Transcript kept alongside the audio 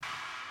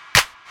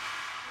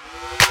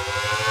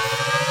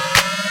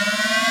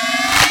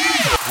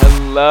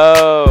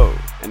Hello,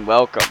 and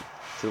welcome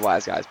to the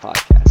Wise Guys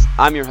Podcast.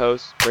 I'm your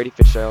host, Brady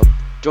Fitzgerald,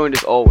 joined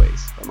as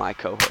always by my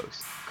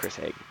co-host, Chris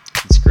Hagan.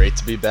 It's great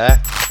to be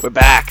back. We're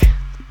back.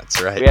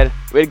 That's right. We had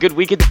a good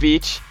week at the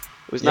beach.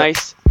 It was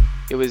nice.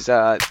 It was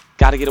got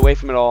to get away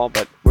from it all,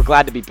 but we're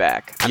glad to be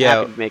back. I'm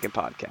happy to be making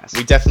podcasts.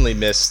 We definitely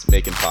missed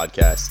making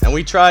podcasts, and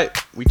we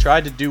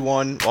tried to do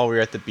one while we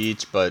were at the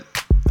beach, but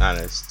I don't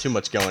know, it's too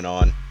much going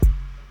on.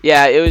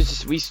 Yeah, it was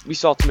just we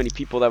saw too many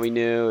people that we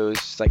knew. It was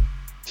just like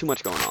too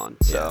much going on.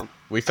 So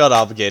we felt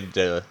obligated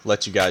to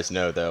let you guys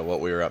know though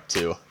what we were up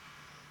to.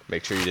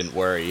 Make sure you didn't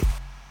worry.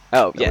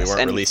 Oh, that yes. We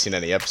weren't releasing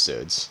any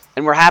episodes.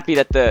 And we're happy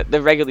that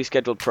the regularly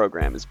scheduled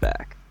program is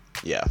back.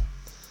 Yeah.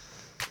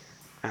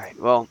 All right.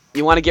 Well,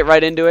 you want to get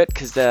right into it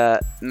because the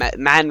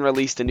Madden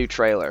released a new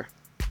trailer.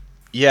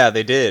 Yeah,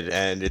 they did,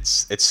 and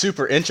it's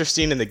super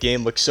interesting, and the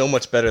game looks so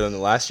much better than the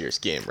last year's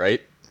game,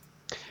 right?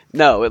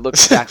 No, it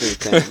looks exactly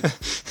the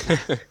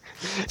same.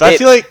 But I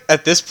feel like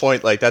at this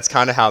point, like that's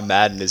kind of how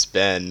Madden has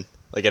been.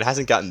 Like it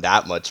hasn't gotten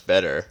that much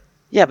better.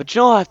 Yeah, but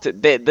you don't have to.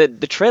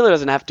 The trailer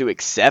doesn't have to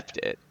accept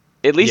it.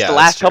 At least the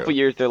last couple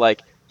years, they're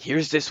like,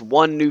 here's this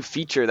one new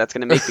feature that's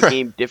going to make the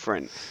game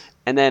different.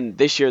 And then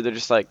this year, they're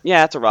just like,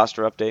 yeah, it's a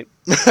roster update.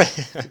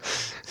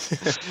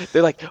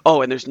 They're like,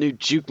 oh, and there's new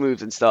juke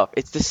moves and stuff.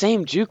 It's the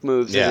same juke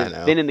moves that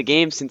have been in the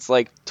game since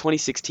like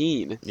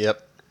 2016.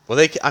 Yep. Well,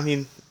 they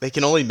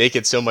can only make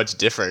it so much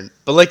different.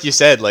 But like you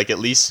said, like at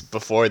least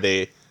before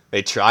they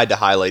tried to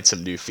highlight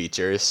some new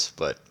features,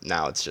 but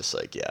now it's just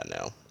like,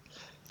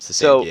 it's the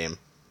same game.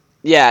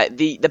 Yeah,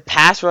 the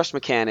pass rush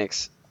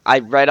mechanics, I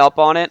read up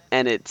on it,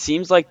 and it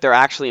seems like they're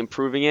actually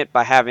improving it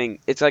by having,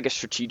 it's like a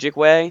strategic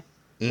way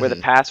where the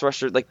pass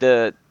rusher, like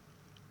the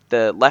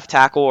left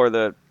tackle or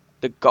the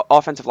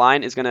offensive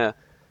line is going to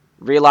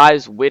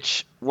realize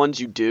which ones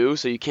you do,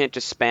 so you can't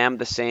just spam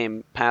the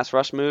same pass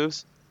rush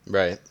moves.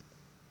 Right.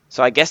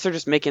 So I guess they're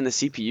just making the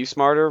CPU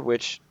smarter,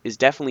 which is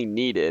definitely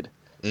needed,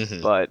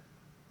 but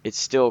it's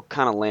still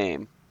kind of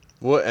lame.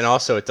 Well, and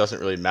also it doesn't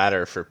really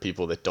matter for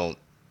people that don't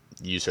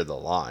use the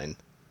line.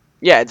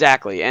 Yeah,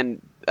 exactly.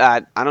 And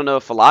I don't know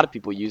if a lot of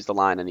people use the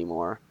line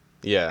anymore.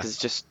 Yeah. Because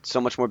it's just so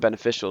much more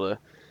beneficial to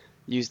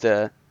use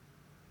the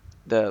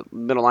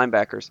middle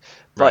linebackers.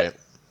 But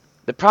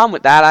the problem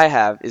with that I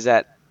have is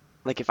that,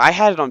 like, if I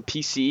had it on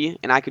PC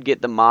and I could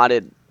get the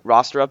modded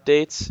roster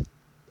updates,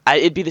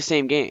 it'd be the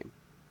same game.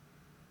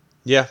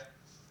 Yeah.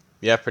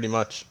 Yeah, pretty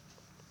much.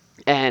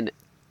 And,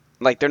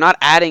 like, they're not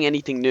adding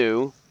anything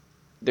new.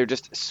 They're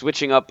just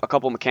switching up a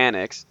couple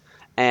mechanics.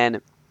 And,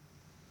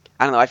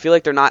 I don't know, I feel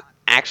like they're not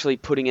actually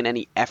putting in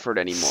any effort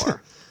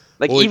anymore.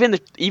 Like, well, even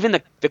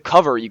the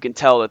cover, you can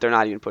tell that they're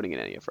not even putting in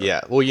any effort.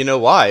 Yeah, well, you know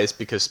why? It's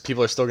because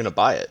people are still going to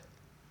buy it.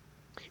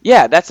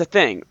 Yeah, that's the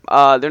thing.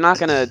 They're not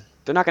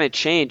gonna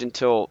change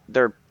until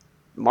their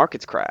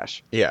markets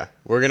crash. Yeah,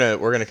 we're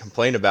gonna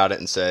complain about it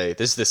and say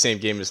this is the same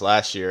game as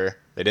last year.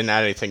 They didn't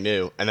add anything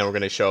new, and then we're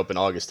gonna show up in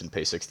August and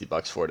pay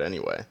 $60 for it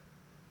anyway.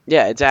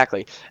 Yeah,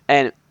 exactly.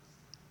 And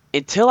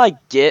until I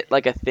get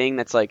like a thing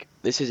that's like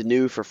this is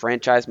new for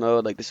franchise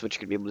mode, like this is what you're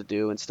gonna be able to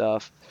do and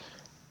stuff,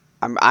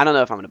 I don't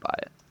know if I'm gonna buy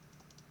it.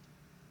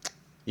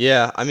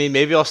 Yeah, I mean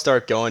maybe I'll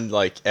start going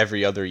like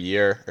every other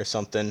year or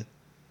something.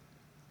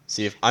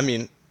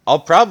 I'll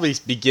probably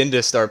begin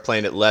to start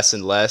playing it less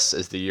and less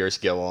as the years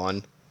go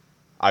on,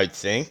 I'd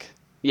think.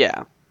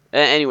 Yeah.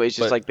 Anyways,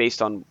 just like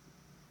based on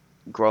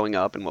growing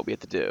up and what we have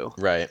to do.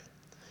 Right.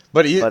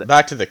 But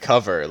back to the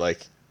cover,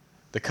 like,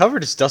 the cover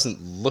just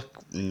doesn't look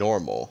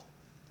normal.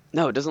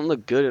 No, it doesn't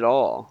look good at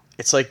all.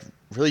 It's like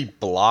really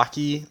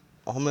blocky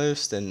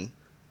almost, and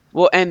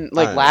well, and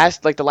like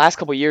the last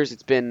couple of years,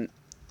 it's been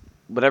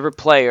whatever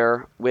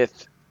player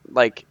with.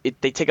 Like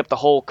they take up the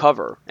whole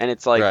cover, and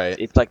it's like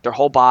it's like their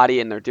whole body,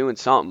 and they're doing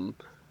something.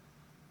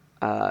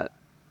 And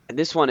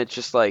this one, it's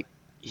just like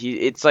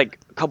it's like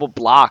a couple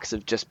blocks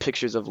of just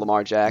pictures of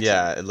Lamar Jackson.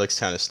 Yeah, it looks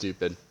kind of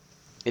stupid.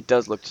 It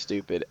does look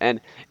stupid, and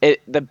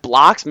the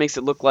blocks makes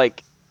it look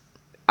like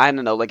I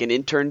don't know, like an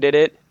intern did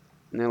it,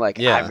 and they're like,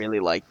 I really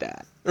like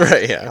that.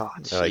 Right? Yeah.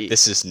 Oh, like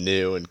this is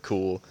new and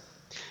cool.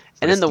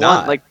 And then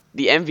one, like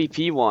the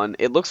MVP one,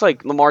 it looks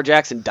like Lamar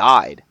Jackson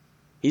died.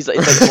 It's like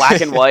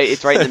black and white.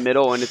 It's right in the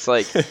middle, and it's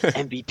like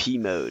MVP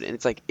mode, and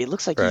it's like it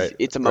looks like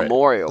it's a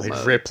memorial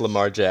mode. Rip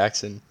Lamar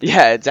Jackson.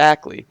 Yeah,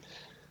 exactly.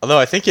 Although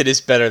I think it is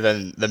better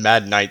than the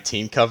Madden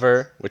 19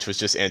 cover, which was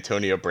just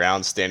Antonio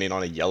Brown standing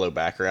on a yellow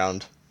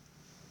background.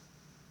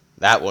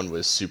 That one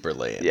was super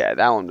lame. Yeah,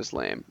 that one was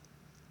lame.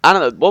 I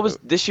don't know. What was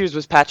this year's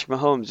was Patrick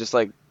Mahomes just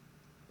like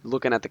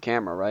looking at the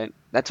camera, right?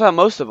 That's how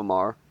most of them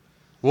are.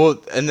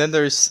 Well, and then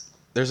there's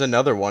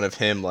another one of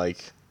him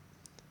like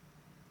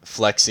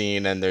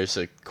flexing, and there's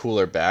a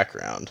cooler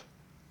background.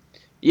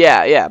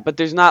 Yeah, but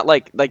there's not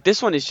like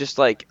this one is just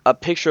like a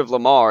picture of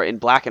Lamar in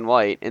black and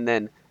white, and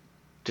then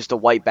just a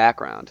white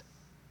background.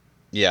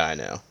 Yeah, I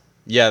know.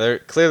 Yeah, there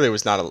clearly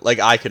was not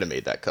I could have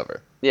made that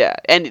cover. Yeah,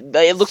 and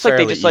it looks like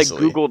they just like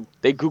easily.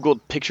 Googled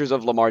pictures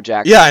of Lamar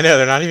Jackson. Yeah, I know,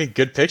 they're not even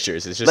good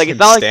pictures. It's just like, him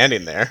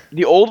standing there.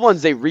 The old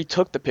ones they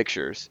retook the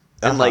pictures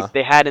and like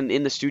they had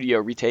in the studio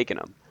retaken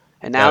them,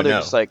 and now they're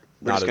just like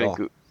we're just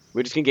gonna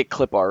We're just gonna get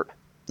clip art.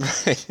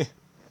 Right.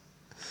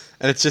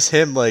 And it's just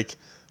him like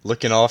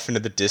looking off into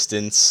the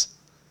distance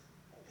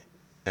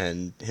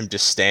and him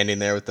just standing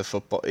there with the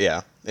football.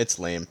 Yeah, it's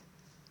lame.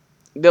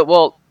 Well,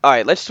 all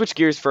right. Let's switch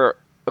gears for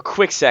a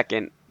quick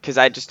second because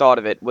I just thought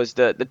of it. Was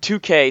the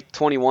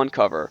 2K21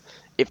 cover?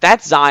 If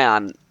that's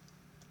Zion,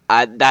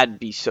 that'd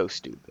be so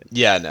stupid.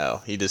 Yeah,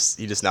 no, he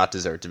does not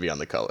deserve to be on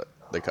the cover.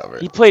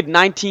 He played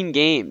 19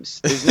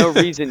 games. There's no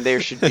reason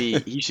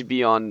he should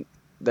be on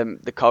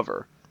the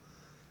cover.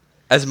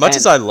 As much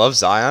as I love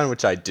Zion,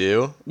 which I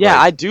do, yeah,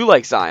 like, I do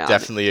like Zion.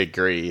 definitely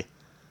agree.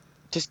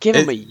 Just give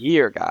him a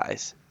year,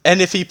 guys. And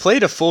if he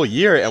played a full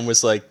year and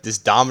was like this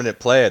dominant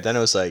player, then it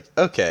was like,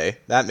 okay,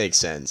 that makes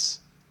sense.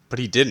 But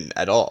he didn't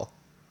at all.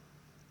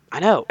 I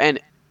know, and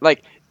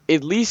like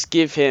at least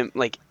give him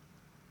like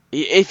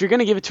if you're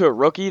gonna give it to a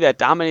rookie that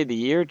dominated the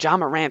year, Ja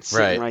Morant's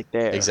sitting right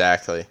there.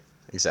 Exactly.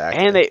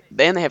 And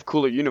they have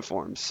cooler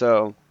uniforms,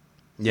 so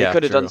they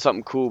could have done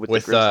something cool with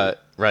the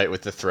Grizzlies.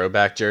 With the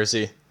throwback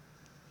jersey.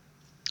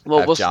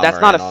 Well,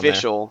 that's not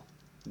official,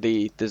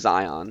 the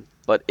Zion,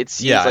 but it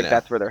seems like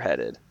that's where they're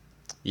headed.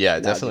 Yeah,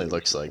 it definitely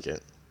looks like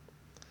it.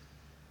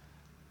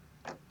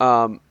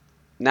 Now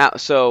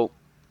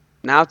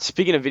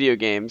speaking of video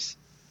games,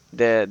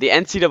 the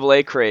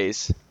NCAA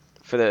craze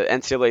for the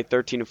NCAA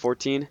 13 and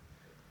 14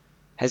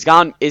 has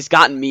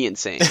gotten me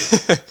insane.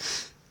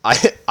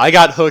 I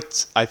got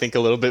hooked, I think, a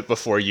little bit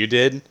before you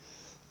did,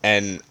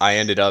 and I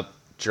ended up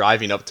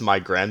driving up to my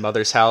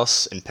grandmother's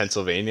house in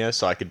Pennsylvania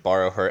so I could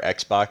borrow her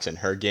Xbox and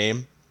her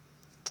game.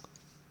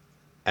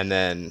 And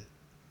then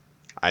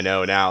I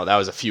know now that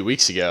was a few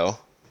weeks ago,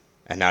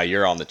 and now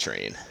you're on the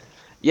train.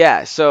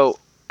 Yeah, so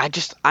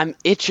I'm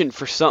itching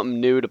for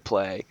something new to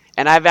play,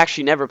 and I've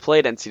actually never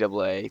played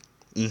NCAA,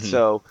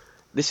 so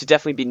this would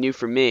definitely be new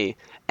for me.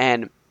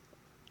 And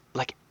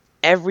like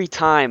every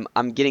time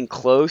I'm getting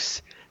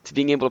close to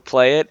being able to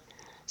play it,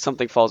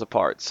 something falls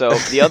apart. So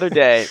the other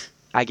day,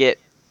 I get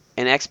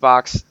an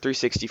Xbox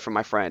 360 from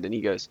my friend, and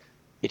he goes,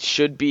 "It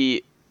should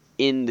be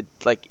in the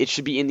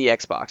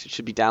Xbox. It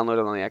should be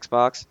downloaded on the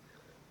Xbox,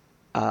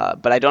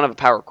 but I don't have a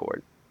power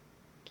cord."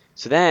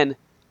 So then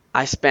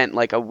I spent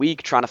like a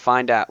week trying to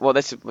find out. Well,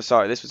 this was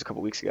a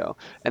couple weeks ago,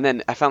 and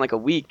then I found like a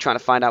week trying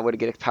to find out where to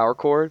get a power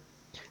cord.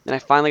 Then I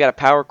finally got a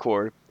power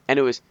cord, and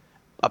it was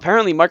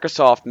apparently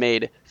Microsoft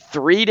made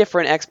 3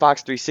 different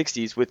Xbox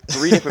 360s with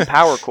 3 different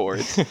power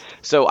cords.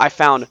 So I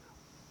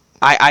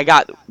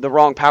got the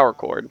wrong power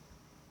cord.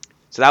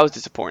 So that was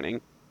disappointing.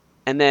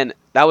 And then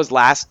that was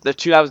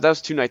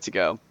 2 nights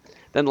ago.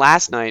 Then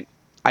last night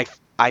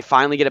I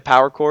finally get a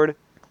power cord.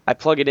 I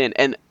plug it in,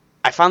 and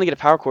I finally get a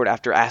power cord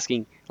after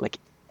asking like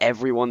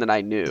everyone that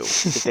I knew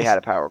if they had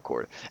a power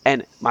cord.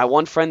 And my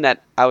one friend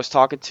that I was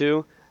talking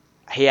to,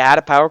 he had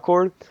a power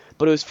cord,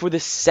 but it was for the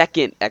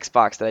second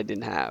Xbox that I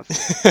didn't have.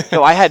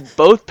 So I had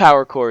both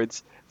power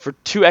cords for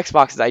 2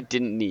 Xboxes I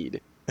didn't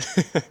need.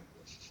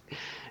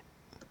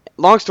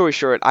 Long story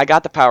short, I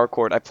got the power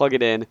cord, I plug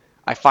it in,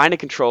 I find a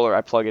controller,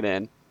 I plug it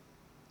in,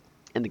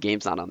 and the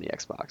game's not on the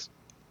Xbox.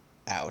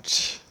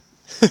 Ouch.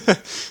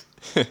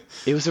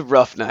 It was a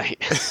rough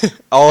night.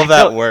 All of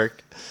that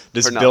work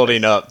just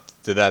building up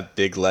to that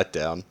big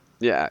letdown.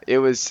 Yeah, it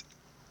was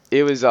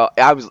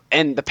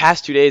and the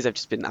past 2 days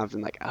I've been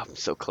like, oh, I'm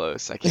so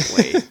close. I can't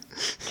wait.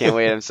 Can't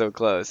wait, I'm so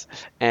close.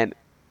 And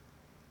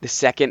the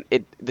second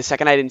I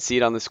didn't see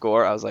it on the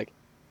score, I was like,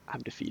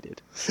 I'm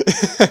defeated.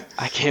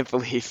 I can't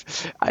believe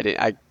I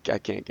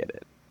can't get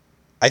it.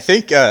 I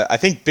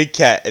think Big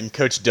Cat and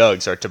Coach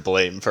Doug's are to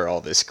blame for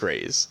all this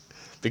craze.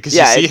 Because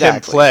you see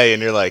him play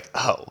and you're like,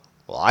 "Oh,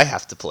 well, I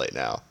have to play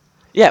now."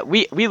 Yeah,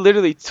 we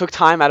literally took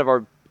time out of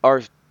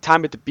our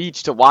time at the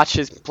beach to watch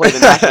his play the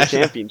national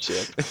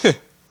championship.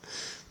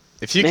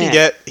 If you can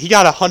get, he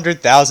got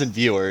 100,000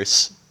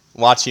 viewers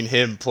watching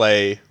him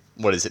play.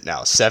 What is it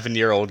now?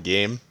 7-year-old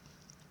game.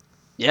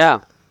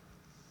 Yeah.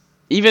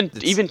 Even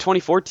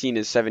 2014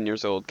 is 7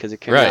 years old because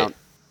it came out.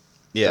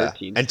 Yeah,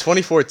 13. And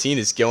 2014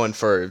 is going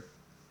for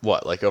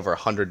what, like over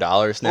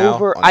 $100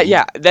 now?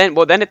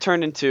 Then it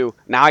turned into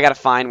now I got to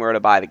find where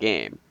to buy the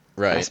game.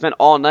 Right. And I spent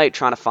all night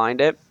trying to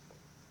find it.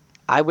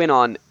 I went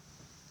on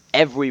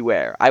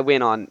everywhere. I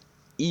went on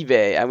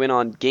eBay. I went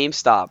on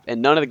GameStop,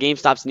 and none of the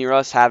GameStops near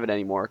us have it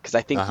anymore because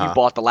I think you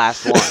bought the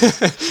last one.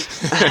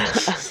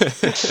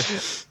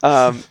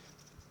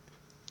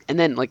 And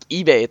then like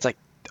eBay, it's like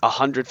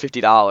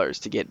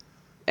 $150 to get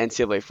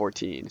NCAA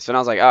 14. So then I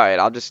was like, all right,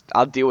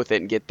 I'll deal with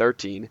it and get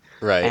 13.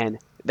 Right. And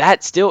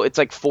that still, it's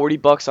like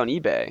 $40 on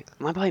eBay.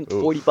 I'm not buying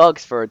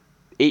 $40 for an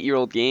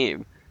 8-year-old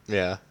game.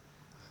 Yeah.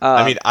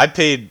 I mean,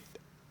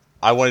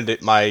 I wanted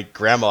it. My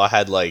grandma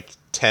had like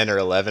 10 or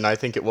 11, I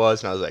think it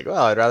was, and I was like,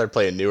 well, I'd rather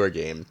play a newer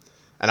game.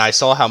 And I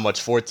saw how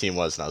much 14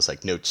 was, and I was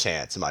like, no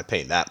chance am I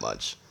paying that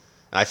much.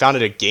 And I found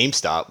it at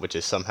GameStop, which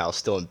is somehow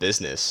still in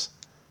business,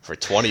 for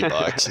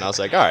 $20, and I was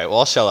like, all right, well,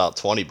 I'll shell out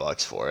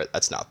 $20 for it.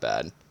 That's not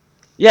bad.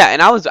 Yeah,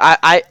 and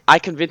I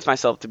convinced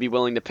myself to be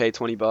willing to pay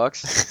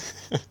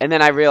 $20, and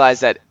then I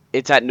realized that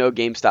it's at no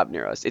GameStop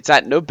near us. It's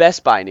at no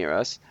Best Buy near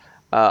us.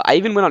 I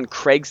even went on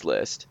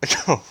Craigslist.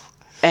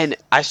 And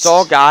I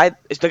saw a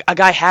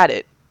guy had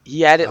it.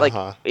 He had it like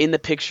Uh-huh. in the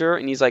picture,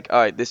 and he's like, "All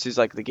right, this is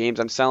like the games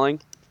I'm selling,"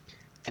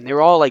 and they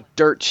were all like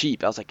dirt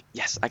cheap. I was like,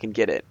 "Yes, I can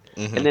get it."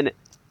 And Mm-hmm. then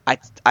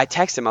I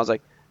texted him. I was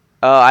like,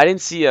 I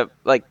didn't see a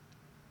like,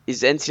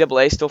 is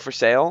NCAA still for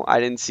sale? I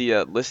didn't see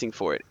a listing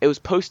for it. It was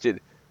posted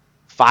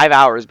 5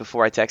 hours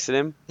before I texted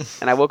him,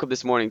 and I woke up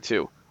this morning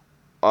too.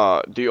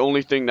 The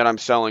only thing that I'm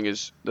selling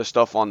is the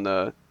stuff on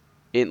the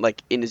in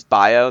his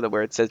bio that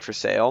where it says for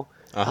sale.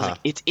 I was Uh-huh. like,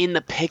 it's in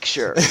the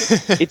picture.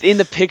 It's in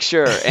the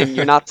picture, and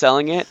you're not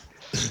selling it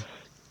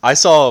I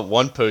saw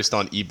one post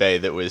on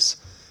eBay that was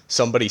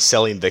somebody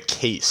selling the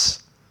case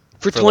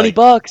for for 20 like,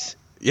 bucks.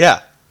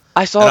 yeah.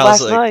 I saw And it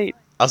last night.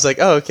 I was like,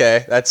 oh,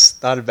 okay,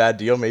 that's not a bad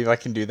deal. Maybe I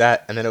can do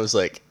that. And then it was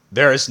like,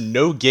 there is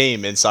no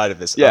game inside of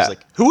this. And I was Yeah,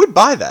 like, who would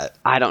buy that?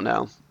 I don't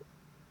know.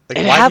 Like,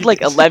 And it why do had you like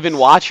think? 11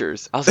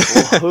 watchers. I was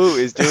like, well, who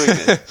is doing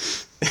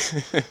this?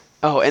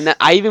 Oh, and then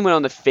I even went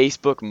on the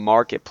Facebook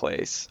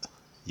Marketplace.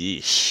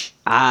 Yeesh.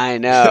 I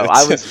know.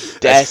 I was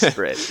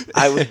desperate.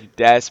 I was I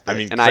desperate,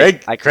 mean, and I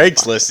couldn't find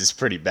Craigslist it. is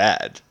pretty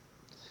bad.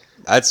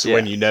 That's Yeah.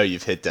 when you know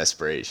you've hit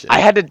desperation. I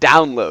had to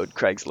download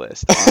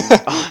Craigslist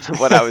on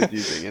what I was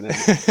using, and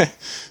then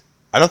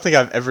I don't think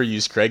I've ever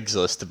used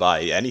Craigslist to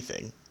buy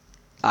anything.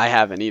 I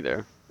haven't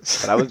either.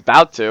 But I was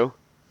about to.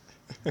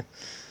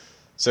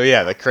 So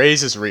yeah, the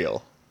craze is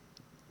real.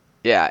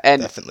 Yeah,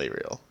 and Definitely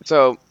real.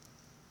 so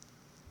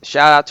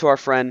shout out to our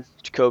friend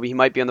Jacoby. He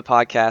might be on the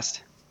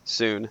podcast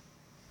soon.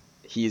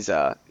 He's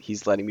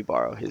letting me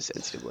borrow his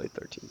NCAA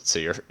 13. So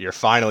you're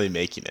finally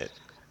making it,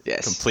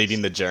 Yes.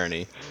 completing the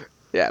journey.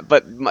 Yeah,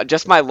 but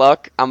just my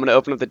luck, I'm gonna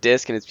open up the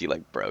disc and it's be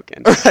like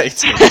broken. Right,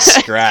 it's gonna be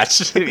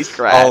scratched It's gonna be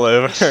scratched. all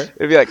over.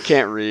 It'd be like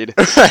can't read.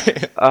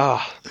 Right.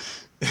 Oh.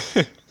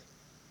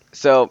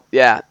 So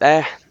yeah,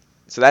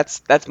 so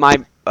that's my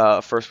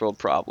first world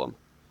problem.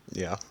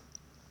 Yeah,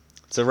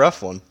 it's a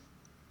rough one.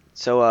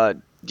 So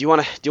do you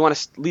wanna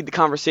lead the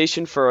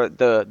conversation for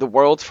the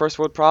world's first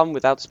world problem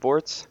without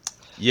sports?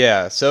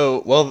 Yeah.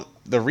 So well,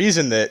 the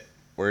reason that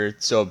we're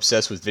so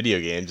obsessed with video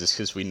games is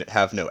because we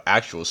have no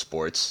actual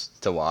sports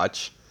to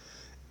watch,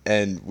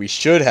 and we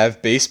should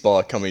have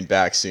baseball coming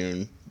back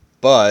soon,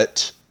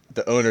 but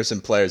the owners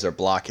and players are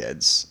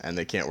blockheads and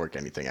they can't work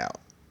anything out.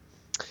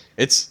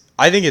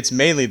 I think it's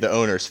mainly the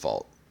owner's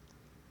fault.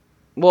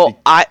 Well,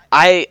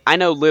 I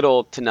know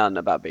little to none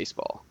about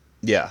baseball,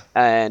 Yeah.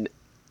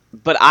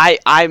 but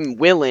I'm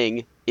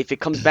willing if it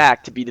comes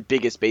back to be the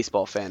biggest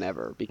baseball fan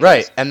ever because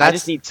Right, and I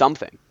just need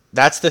something.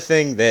 that's the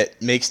thing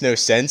that makes no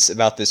sense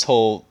about this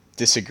whole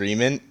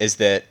disagreement is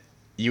that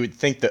you would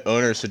think the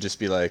owners would just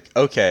be like,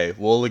 okay,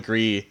 we'll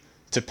agree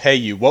to pay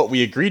you what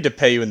we agreed to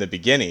pay you in the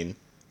beginning,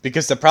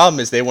 because the problem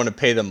is they want to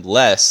pay them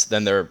less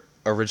than their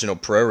original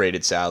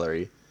prorated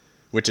salary,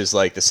 which is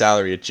like the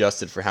salary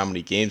adjusted for how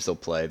many games they'll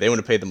play. They want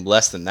to pay them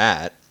less than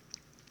that.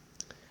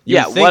 You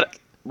Yeah, would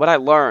think, what I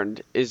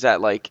learned is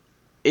that like,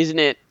 isn't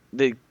it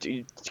the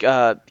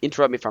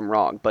interrupt me if I'm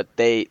wrong, but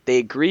they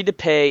agreed to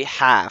pay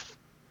half.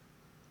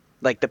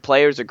 Like the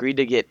players agreed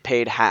to get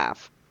paid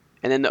half,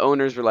 and then the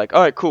owners were like,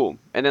 "All right, cool."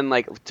 And then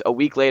like a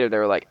week later, they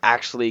were like,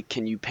 "Actually,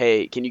 can you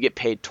get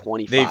paid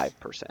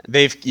 25%?"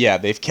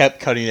 they've kept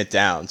cutting it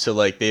down. So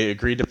like they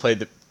agreed to pay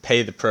the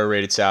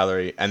prorated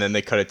salary, and then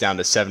they cut it down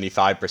to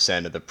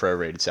 75% of the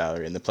prorated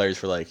salary, and the players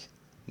were like,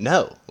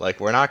 "No, like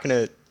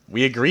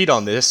we agreed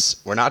on this.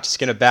 We're not just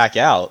gonna back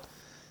out."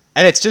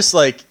 And it's just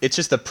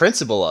the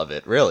principle of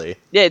it, really.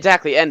 Yeah,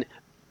 exactly. And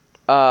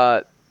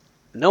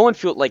no one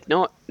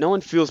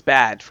feels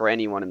bad for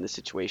anyone in this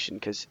situation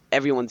because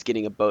everyone's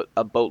getting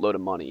a boatload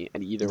of money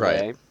and either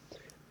Right. way.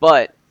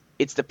 But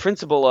it's the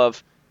principle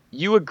of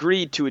you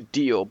agreed to a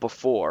deal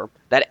before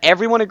that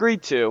everyone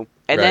agreed to,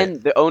 and Right. then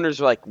the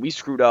owners are like, "We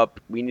screwed up.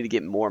 We need to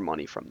get more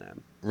money from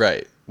them."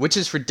 Right. Which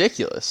is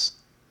ridiculous.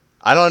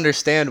 I don't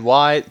understand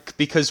why,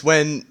 because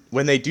when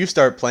they do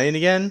start playing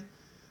again,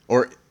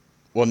 or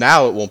well,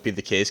 now it won't be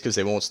the case because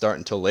they won't start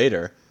until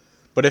later.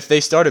 But if they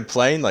started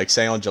playing, like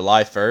say on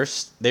July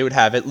 1st, they would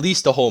have at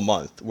least a whole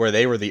month where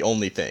they were the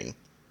only thing.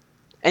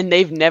 And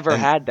they've never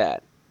And had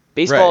that.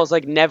 Baseball right. has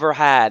like never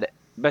had,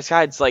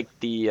 besides like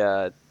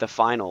the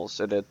finals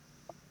or the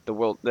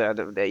world, you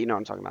know what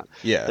I'm talking about.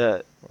 Yeah.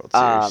 The World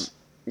Series.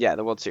 yeah,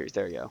 the World Series.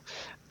 There you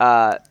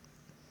go.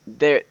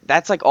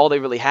 That's like all they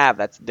really have.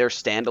 That's their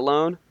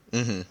standalone.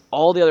 Mm-hmm.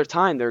 All the other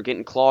time they're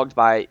getting clogged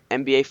by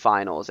NBA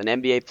finals and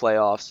NBA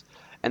playoffs,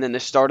 and then the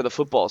start of the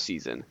football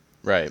season.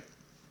 Right.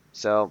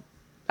 So,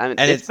 I mean,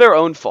 And it's their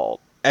own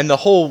fault. And the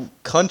whole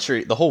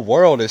country, the whole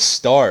world is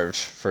starved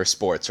for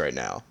sports right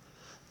now.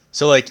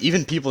 So like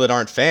even people that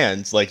aren't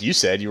fans, like you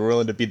said, you were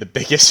willing to be the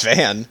biggest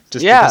fan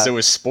just Yeah. because it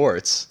was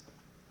sports.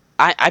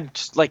 I'm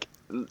just like,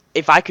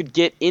 if I could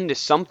get into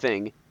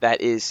something that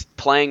is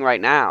playing right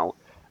now,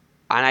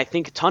 and I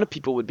think a ton of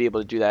people would be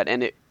able to do that.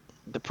 And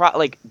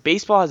like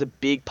baseball has a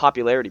big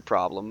popularity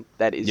problem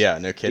that is Yeah,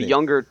 no kidding.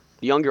 the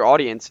younger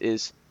audience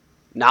is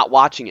not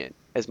watching it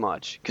as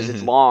much because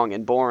it's long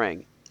and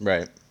boring.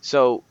 Right.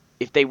 So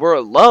if they were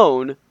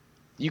alone,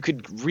 you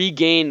could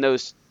regain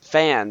those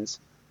fans,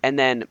 and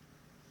then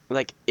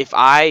like if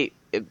I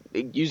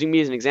using me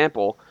as an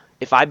example,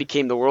 if I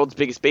became the world's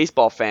biggest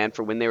baseball fan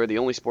for when they were the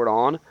only sport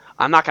on,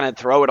 I'm not going to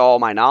throw it all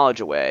my knowledge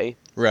away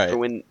for Right.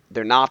 when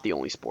they're not the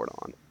only sport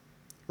on.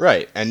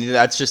 Right. And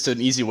that's just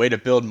an easy way to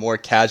build more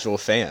casual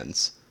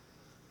fans.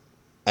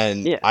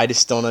 And Yeah. I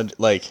just don't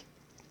like.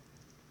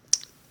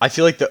 I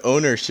feel like the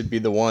owners should be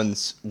the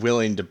ones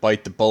willing to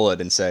bite the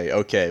bullet and say,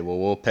 okay, well,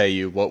 we'll pay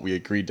you what we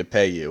agreed to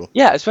pay you.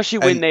 Yeah, especially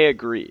when And they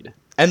agreed.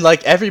 and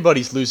like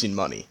everybody's losing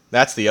money.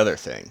 That's the other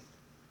thing.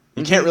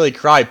 You can't really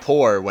cry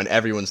poor when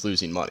everyone's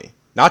losing money.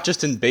 Not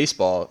just in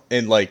baseball,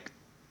 in like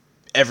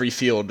every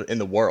field in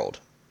the world,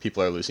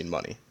 people are losing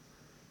money.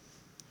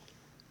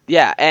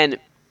 Yeah, and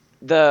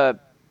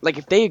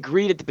if they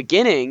agreed at the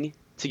beginning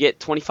to get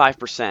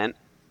 25%,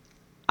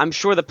 I'm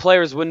sure the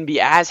players wouldn't be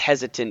as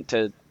hesitant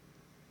to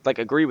like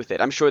agree with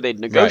it. I'm sure they'd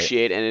Right.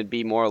 negotiate and it'd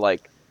be more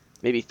like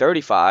maybe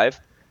 35,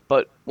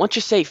 but once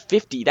you say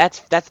 50, that's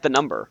the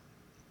number.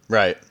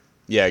 Right.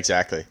 Yeah,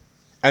 exactly.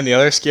 And the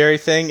other scary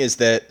thing is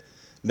that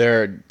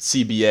their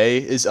CBA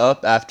is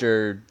up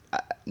after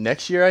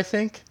next year, I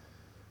think.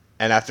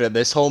 And after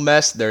this whole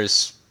mess,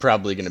 there's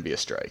probably going to be a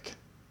strike.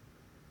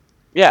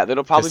 Yeah,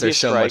 there'll Because probably be a there's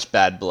so strike, much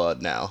bad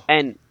blood now.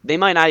 and they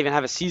might not even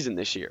have a season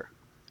this year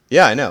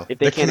Yeah, I know. if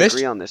they can't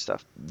agree on this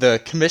stuff.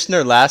 The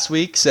commissioner last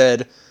week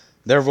said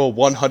there will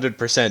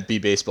 100% be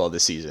baseball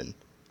this season.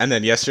 And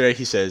then yesterday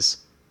he says,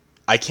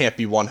 I can't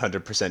be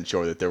 100%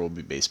 sure that there will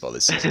be baseball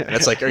this season. And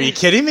it's like, are you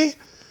kidding me?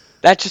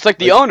 That's just like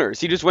the owners.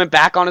 He just went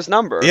back on his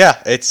number.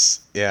 Yeah, it's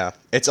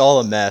all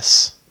a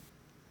mess.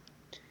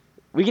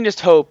 We can just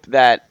hope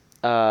that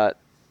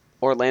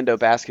Orlando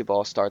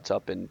basketball starts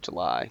up in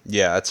July.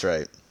 Yeah, that's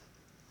right.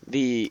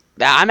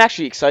 I'm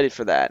actually excited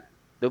for that.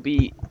 There'll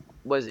be,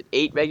 was it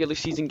 8 regular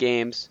season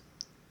games,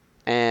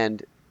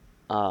 and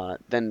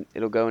then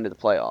it'll go into the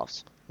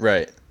playoffs.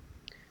 Right.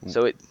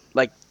 So it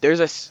like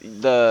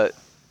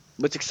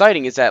what's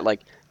exciting is that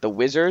like the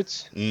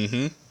Wizards,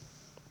 Mm-hmm.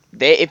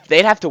 if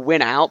they'd have to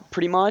win out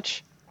pretty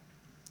much,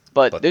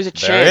 but there's a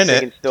they're chance in they it.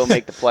 can still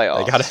make the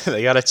playoffs.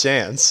 They got a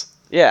chance.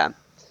 Yeah,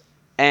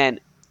 and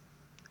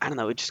I don't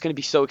know. It's just gonna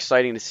be so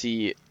exciting to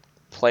see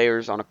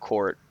players on a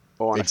court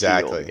or on a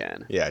field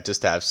again. Yeah,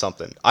 just to have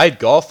something. I had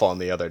golf on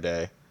the other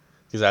day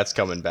because that's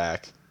coming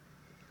back.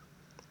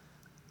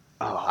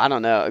 Oh, I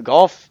don't know.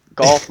 Golf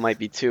might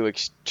be too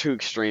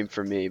extreme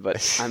for me,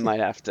 but I might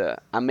have to.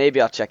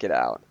 Maybe I'll check it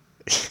out.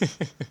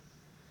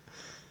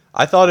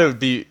 I thought it'd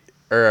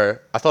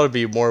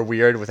be more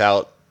weird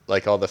without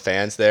like all the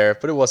fans there,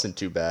 but it wasn't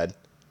too bad.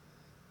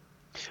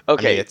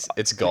 Okay, I mean,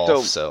 it's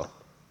golf, so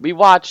we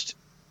watched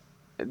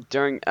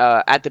during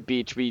at the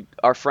beach.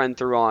 Our friend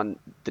threw on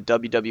the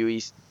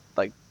WWE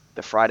like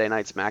the Friday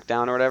Night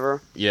SmackDown or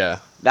whatever. yeah,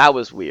 That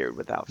was weird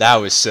without. that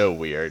was so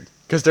weird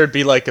because there'd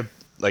be like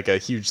a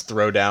huge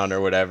throwdown or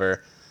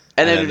whatever,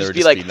 And then there there'd would just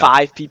be like nothing.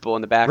 5 people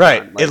in the Right.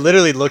 background. Like, It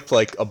literally looked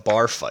like a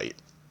bar fight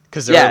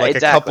because there Yeah, were like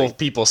exactly. a couple of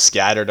people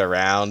scattered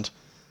around,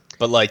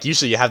 but like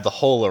usually you have the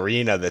whole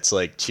arena that's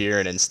like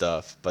cheering and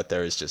stuff, but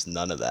there was just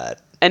none of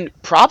that. and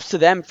props to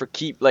them for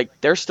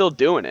they're still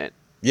doing it.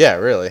 Yeah,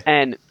 really.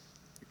 And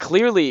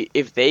clearly,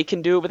 if they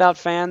can do it without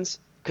fans,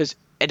 because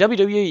at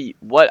WWE,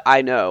 what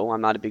I know, I'm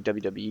not a big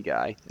WWE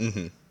guy,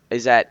 Mm-hmm.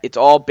 is that it's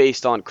all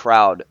based on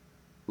crowd.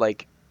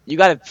 Like, you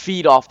got to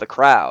feed off the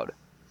crowd,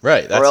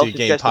 Right. That's or how else you it's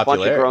gain just a bunch of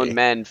popularity. grown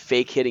men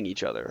fake hitting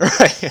each other.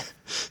 Right.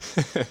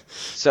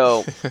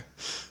 So,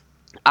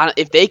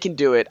 if they can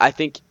do it, I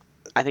think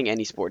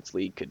any sports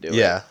league could do it.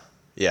 Yeah.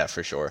 Yeah,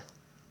 for sure.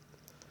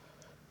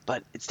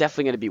 But it's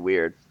definitely going to be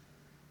weird.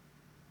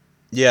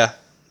 Yeah.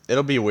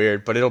 It'll be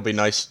weird, but it'll be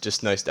nice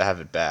to have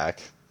it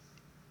back.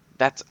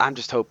 I'm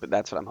just hoping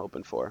that's what I'm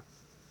hoping for.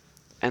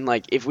 And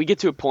like, if we get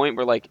to a point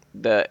where like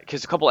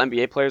because a couple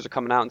NBA players are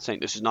coming out and saying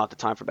this is not the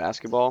time for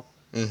basketball,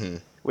 Mm-hmm.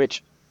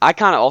 which I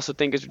kind of also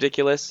think is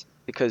ridiculous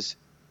because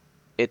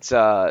it's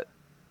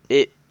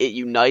it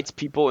unites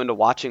people into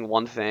watching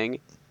one thing.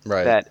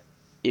 Right. That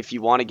if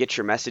you want to get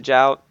your message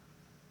out,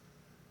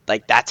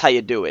 like that's how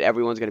you do it.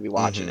 Everyone's gonna be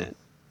watching Mhm. it.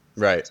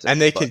 Right. So, And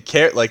they but-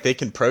 can they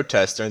can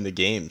protest during the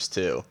games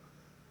too.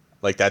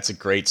 Like that's a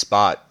great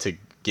spot to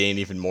gain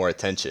even more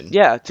attention.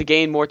 Yeah, to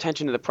gain more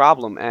attention to the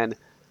problem, and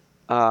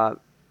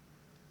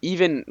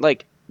even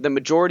like the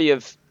majority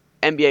of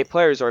NBA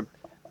players are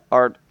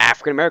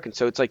African American,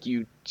 so it's like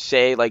you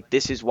say like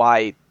this is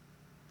why,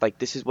 like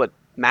this is what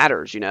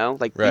matters,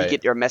 like you Right.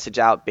 get your message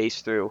out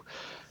based through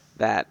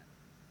that,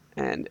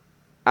 and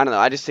I don't know,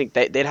 I just think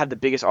they'd have the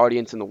biggest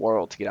audience in the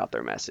world to get out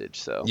their message.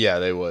 So Yeah,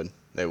 they would.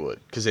 They would.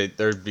 Because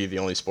they'd be the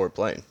only sport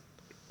playing.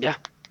 yeah,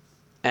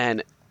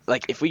 and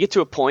like if we get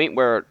to a point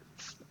where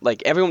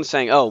like everyone's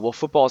saying, oh well,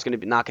 football is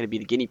not going to be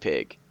the guinea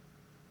pig,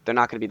 they're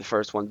not going to be the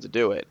first ones to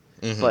do it,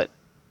 Mhm. but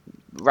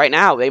right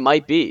now they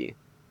might be.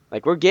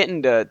 Like we're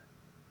getting to,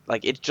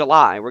 like it's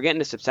July, we're getting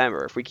to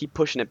September. If we keep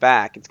pushing it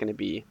back, it's going to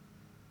be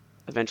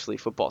eventually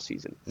football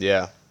season.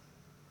 Yeah.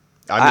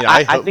 I mean,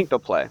 I think they'll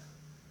play.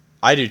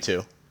 I do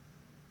too.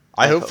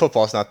 I hope hope.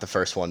 football's not the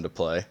first one to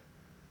play.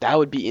 That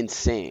would be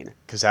insane.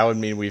 Because that would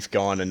mean we've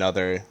gone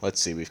another,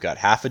 let's see, we've got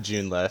half of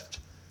June left,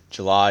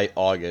 July,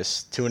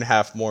 August,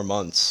 2.5 more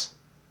months.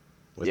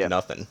 with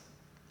nothing.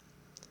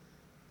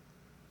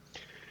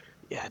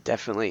 Yeah,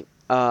 definitely.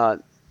 I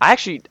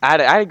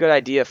had a good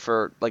idea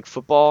for like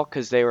football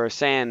because they were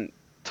saying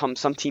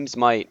some teams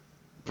might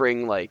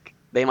bring like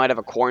they might have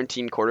a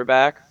quarantine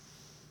quarterback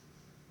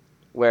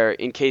where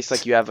in case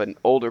like you have an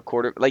older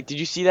quarter like did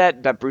you see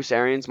that Bruce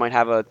Arians might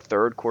have a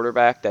third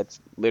quarterback that's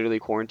literally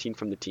quarantined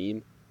from the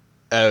team?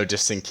 Oh,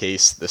 just in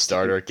case the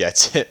starter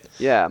gets it.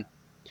 Yeah.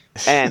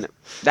 And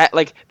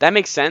that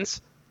makes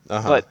sense,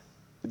 Uh-huh. but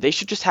they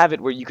should just have it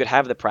where you could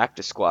have the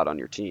practice squad on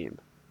your team.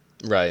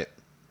 Right.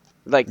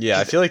 Like Yeah,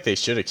 I feel like they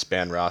should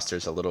expand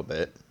rosters a little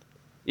bit.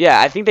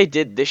 yeah, I think they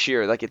did this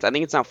year. Like I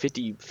think it's now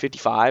 50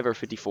 55 or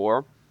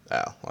 54. Oh,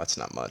 well, that's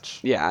not much.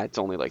 Yeah, it's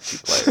only like 2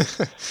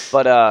 players.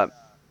 But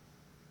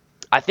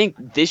I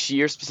think this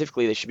year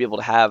specifically they should be able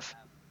to have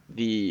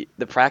the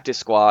practice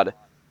squad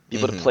be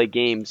able to play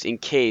games in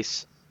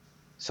case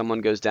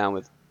someone goes down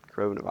with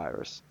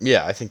coronavirus.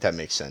 Yeah, I think that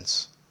makes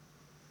sense.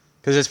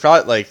 Because it's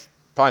probably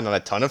not a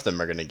ton of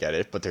them are going to get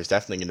it, but there's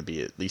definitely going to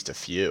be at least a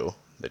few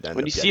that end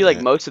When up you see getting like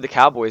it. most of the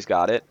Cowboys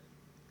got it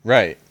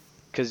Right.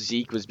 because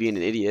Zeke was being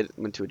an idiot,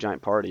 went to a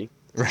giant party.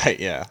 Right,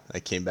 yeah.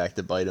 That came back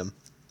to bite him.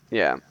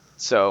 Yeah.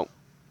 So,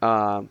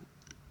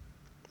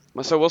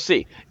 so we'll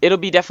see. It'll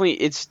be definitely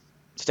it's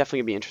definitely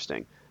gonna be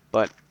interesting.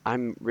 But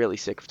I'm really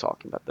sick of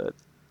talking about the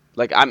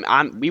like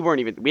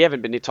we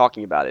haven't been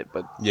talking about it,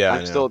 but Yeah,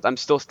 I know. I'm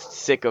still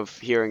sick of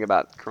hearing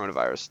about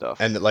coronavirus stuff.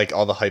 And like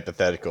all the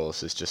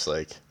hypotheticals is just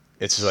like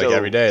it's just like So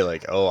every day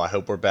like, "Oh, I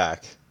hope we're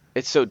back."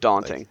 it's so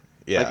daunting. Like,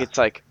 yeah. Like it's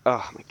like,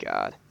 oh my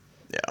god.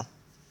 Yeah.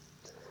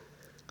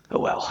 Oh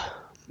well.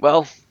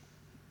 Well,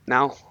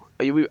 now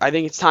I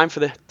think it's time for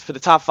the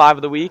top 5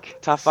 of the week.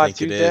 Top 5 I think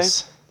Tuesday. it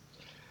is.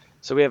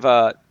 So we have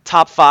a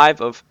top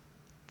 5 of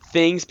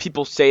things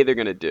people say they're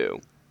gonna do,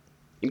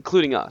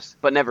 including us,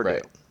 but never do.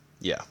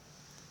 Yeah.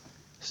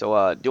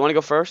 So do you want to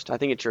go first? I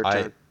think it's your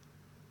turn.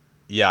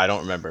 Yeah, I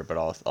don't remember, but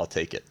I'll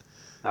take it.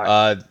 All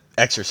right.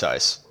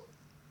 Exercise.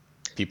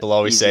 People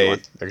always Easy say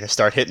one. they're gonna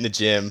start hitting the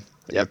gym.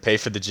 They're gonna Yep. pay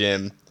for the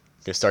gym.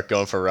 Gonna start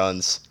going for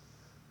runs.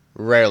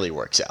 Rarely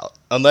works out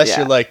unless Yeah.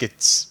 you're like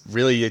it's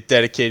really a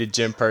dedicated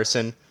gym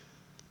person.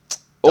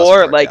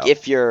 Or work like out.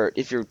 if you're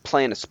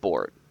playing a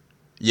sport.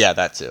 Yeah,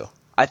 that too.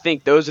 I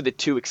think those are the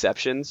two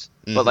exceptions.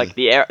 But like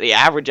the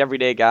average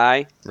everyday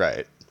guy,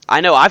 Right. I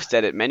know I've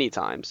said it many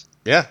times.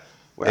 Yeah.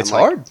 Where It's I'm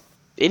like, hard.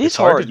 It is It's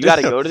hard hard. to You got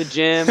to do. go to the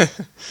gym.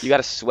 You got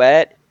to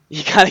sweat.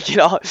 You got to get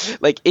all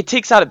like it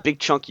takes out a big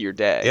chunk of your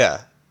day.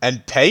 Yeah.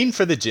 And paying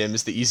for the gym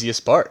is the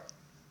easiest part.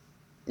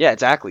 Yeah,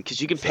 exactly.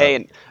 Because you can pay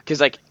and because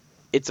like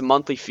it's a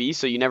monthly fee,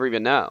 so you never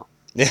even know.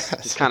 Yeah.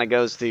 It just kind of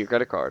goes through your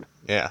credit card.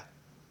 Yeah.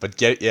 But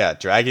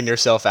dragging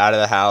yourself out of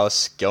the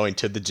house, going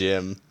to the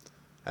gym,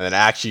 and then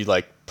actually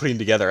like putting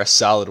together a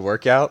solid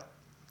workout.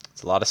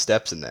 It's a lot of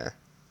steps in there.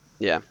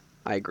 Yeah,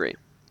 I agree.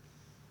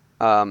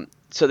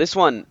 So this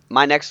one,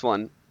 my next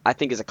one, I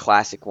think is a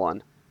classic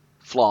one,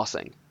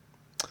 flossing.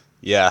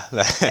 Yeah.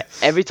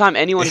 Every time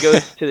anyone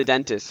goes to the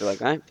dentist, they're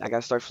like, I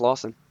gotta start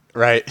flossing.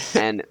 Right.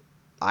 And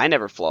I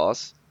never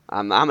floss.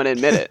 I'm gonna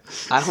admit it.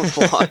 I don't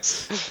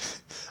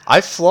floss.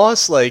 I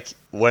floss like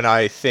when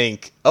I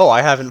think, oh,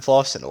 I haven't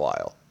flossed in a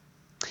while.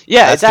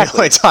 Yeah, That's the exactly.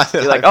 only time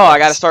that You're like, I I floss.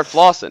 gotta start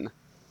flossing.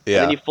 Yeah.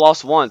 And then you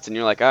floss once, and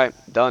you're like, all right,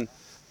 done.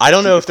 I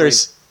don't know Keep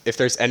if it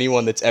there's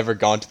anyone that's ever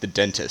gone to the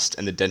dentist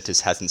and the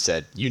dentist hasn't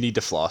said you need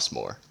to floss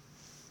more.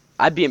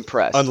 I'd be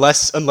impressed.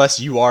 Unless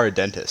you are a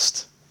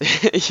dentist.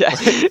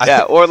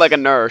 yeah, or like a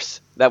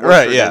nurse that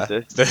works for a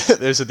dentist.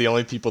 Those are the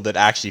only people that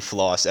actually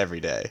floss every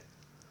day.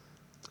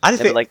 I don't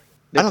Yeah, think but, like,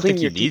 I don't cleaning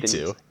think you your teeth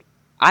need and- to.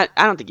 I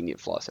don't think you need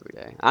to floss every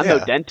day. I'm no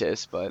Yeah.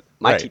 dentist, but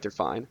my Right. teeth are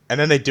fine. And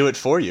then they do it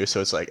for you,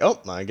 so it's like, oh,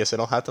 I guess I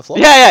don't have to floss.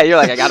 Yeah, you're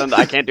like,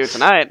 I can't do it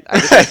tonight. I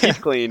just got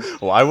teeth clean.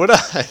 Why would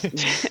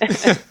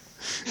I?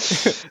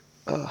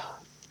 All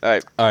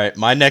right. All right,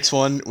 my next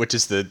one, which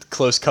is the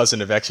close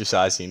cousin of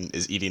exercising,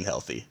 is eating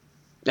healthy.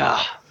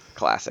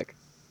 Classic.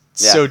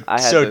 Yeah, So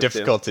I had so those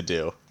difficult to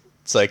do.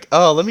 It's like,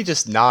 oh, let me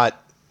just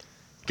not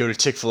go to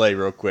Chick-fil-A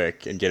real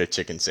quick and get a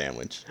chicken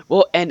sandwich.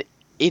 Well, and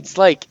it's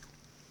like,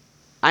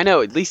 I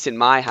know, at least in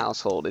my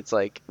household, it's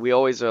like, we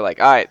always are like,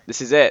 all right, this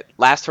is it.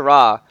 Last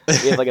hurrah.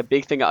 We have like a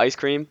big thing of ice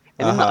cream.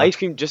 And then the ice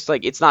cream just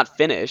like, it's not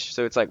finished.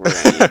 So it's like, we're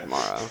going to eat it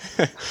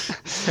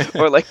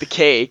tomorrow. Or like the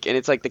cake. And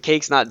it's like, the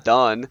cake's not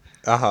done.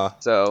 Uh-huh.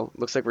 So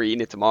looks like we're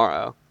eating it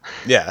tomorrow.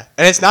 Yeah.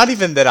 And it's not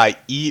even that I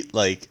eat,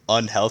 like,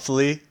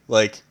 unhealthily.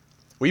 Like,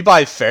 we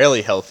buy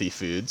fairly healthy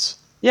foods.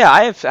 Yeah,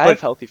 I have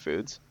healthy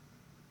foods.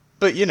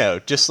 But, you know,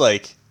 just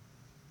like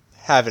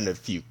having a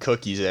few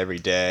cookies every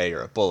day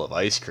or a bowl of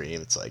ice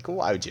cream, it's like, well,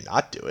 why would you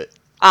not do it?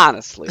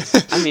 Honestly.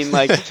 I mean,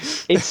 like,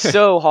 it's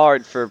so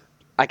hard for,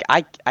 like,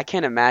 I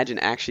can't imagine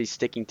actually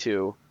sticking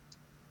to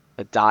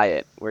a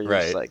diet where you're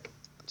just Right. like,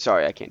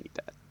 sorry, I can't eat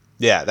that.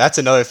 Yeah, that's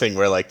another thing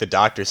where, like, the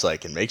doctor's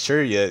like, and make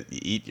sure you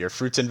eat your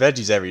fruits and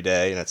veggies every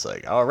day. And it's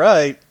like, all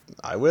right,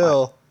 I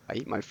will. I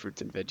eat my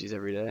fruits and veggies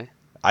every day.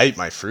 I eat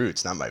my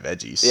fruits, not my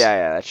veggies.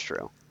 Yeah, that's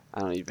true. I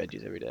don't eat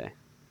veggies every day.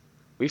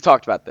 We've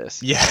talked about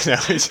this. Yeah, no.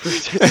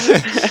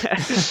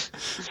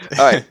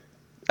 All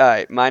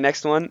right. My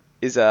next one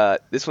is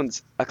this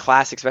one's a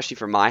classic, especially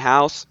for my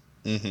house.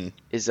 Mm-hmm.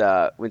 Is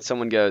when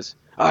someone goes,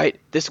 all right,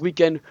 this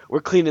weekend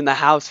we're cleaning the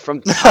house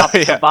from top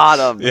to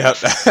bottom. Yep.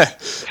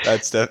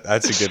 That's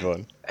a good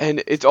one.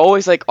 And it's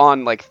always like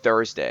on like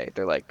Thursday.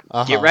 They're like, get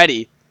Uh-huh.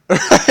 ready.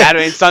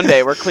 Saturday and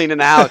Sunday we're cleaning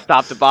the house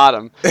top to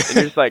bottom. And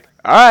you're just like,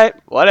 all right,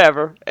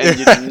 whatever. And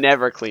you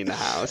never clean the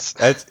house.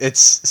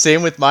 It's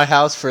same with my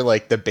house for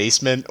like the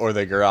basement or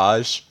the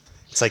garage.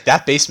 It's like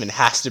that basement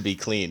has to be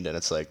cleaned, and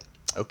it's like,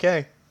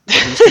 okay, but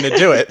who's gonna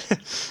do it?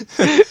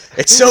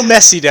 It's so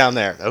messy down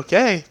there.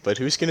 Okay, but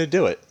who's gonna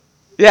do it?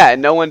 Yeah,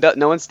 and no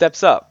one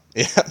steps up.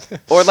 Yeah.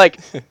 Or like,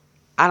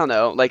 I don't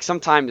know, like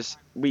sometimes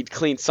we'd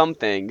clean some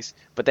things,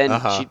 but then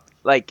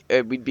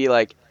we'd be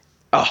like,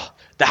 oh,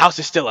 the house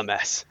is still a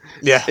mess.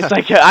 Yeah. It's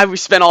like we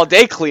spent all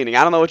day cleaning.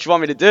 I don't know what you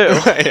want me to do.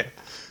 Right.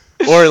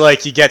 Or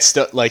like you get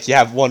like you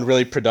have one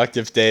really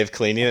productive day of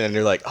cleaning, and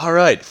you're like, all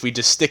right, if we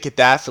just stick at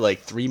that for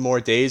like 3 more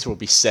days, we'll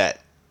be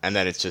set. And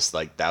then it's just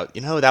like that.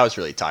 That was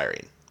really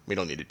tiring. We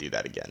don't need to do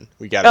that again.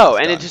 We got. Oh,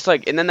 and it's just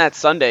like, and then that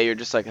Sunday, you're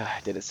just like, oh,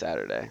 I did it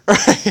Saturday.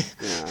 Right. I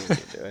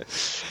can't do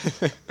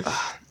it.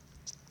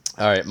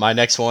 All right, my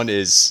next one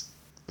is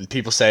when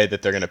people say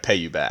that they're gonna pay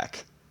you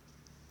back.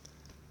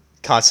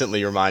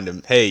 Constantly remind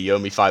them, hey, you owe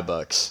me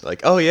 $5.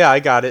 Like, oh yeah, I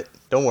got it.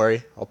 Don't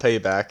worry, I'll pay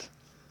you back.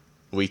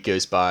 A week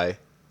goes by.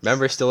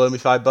 Remember, still owe me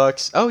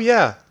 $5? Oh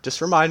yeah,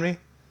 just remind me.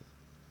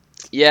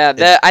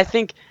 Yeah, I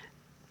think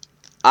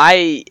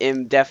I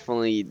am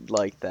definitely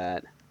like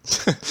that.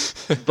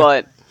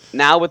 But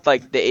now with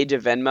like the age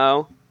of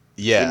Venmo,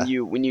 yeah,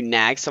 when you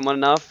nag someone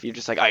enough, you're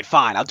just like, all right,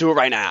 fine, I'll do it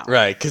right now.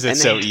 Right, because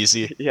it's so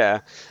easy. Yeah.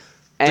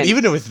 But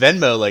even with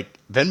Venmo, like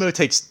Venmo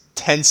takes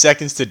 10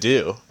 seconds to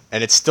do,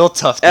 and it's still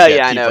tough to get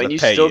people I know, and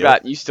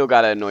you still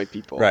gotta annoy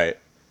people. Right.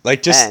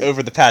 Like just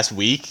over the past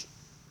week,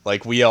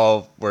 like we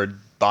all were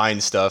buying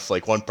stuff.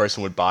 Like one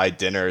person would buy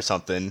dinner or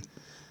something.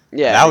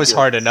 Yeah. That was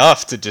hard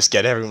enough to just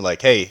get everyone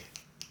like, hey,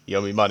 you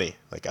owe me money.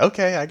 Like,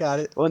 okay, I got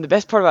it. Well, and the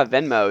best part about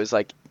Venmo is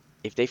like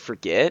if they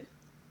forget,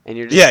 and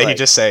you're just you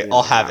just say,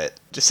 I'll have it.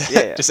 Just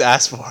just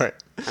ask for it.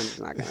 I'm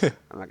not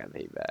gonna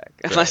pay you back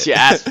unless you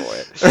ask for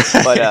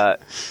it.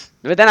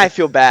 But then I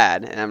feel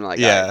bad, and I'm like,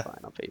 yeah, right, fine,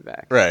 I'll pay you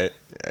back. Right.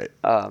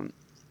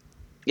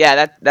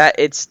 Yeah,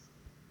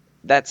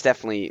 that's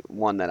definitely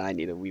one that I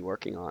need to be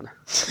working on.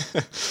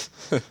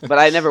 But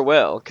I never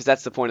will, because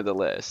that's the point of the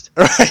list.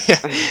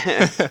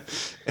 Right.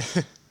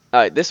 All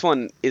right, this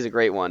one is a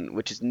great one,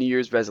 which is New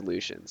Year's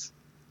resolutions.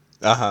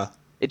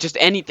 It's just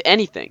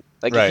anything.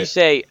 Like if you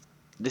say,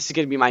 this is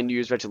gonna be my New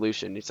Year's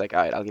resolution, it's like,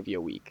 all right, I'll give you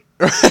a week.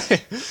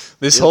 Right.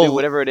 You'll do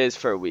whatever it is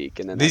for a week,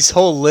 and then these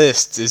whole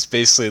lists is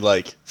basically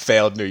like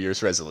failed New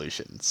Year's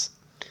resolutions.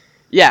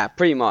 Yeah,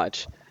 pretty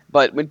much.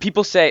 But when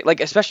people say,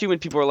 like, especially when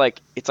people are like,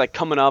 it's like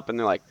coming up, and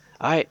they're like,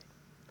 all right,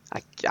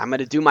 I'm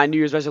gonna do my New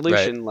Year's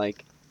resolution. Right.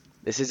 Like,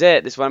 this is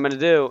it. This is what I'm gonna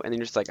do, and then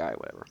you're just like, all right,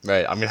 whatever.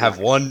 Right. I'm gonna have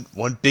one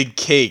big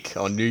cake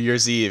on New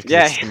Year's Eve.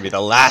 Yeah. It's gonna be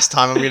the last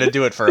time I'm gonna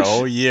do it for a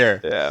whole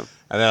year. Yeah.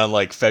 And then on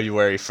like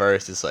February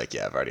 1st, it's like,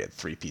 yeah, I've already had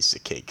 3 pieces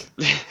of cake.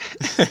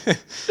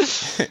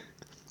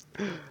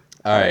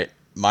 All right.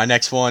 My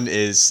next one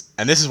is,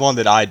 and this is one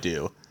that I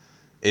do,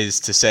 is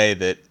to say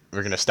that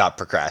we're gonna stop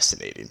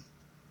procrastinating.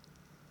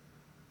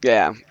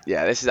 Yeah.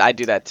 I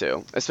do that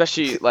too,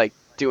 especially like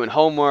doing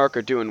homework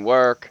or doing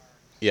work.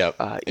 Yep.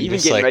 Even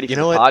getting ready for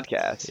the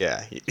podcast.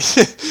 Yeah.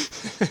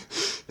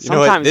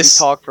 Sometimes we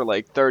talk for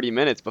like 30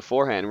 minutes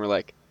beforehand, and we're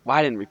like,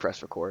 why didn't we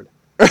press record?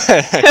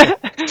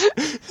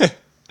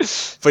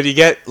 But you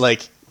get,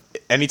 like,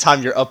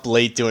 anytime you're up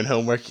late doing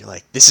homework, you're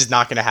like, this is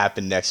not going to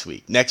happen next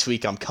week. Next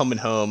week, I'm coming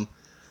home.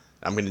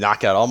 I'm going to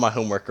knock out all my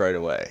homework right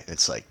away.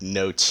 It's like,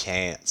 no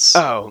chance.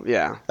 Oh,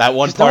 yeah. That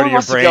one part of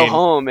your brain. To go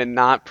home and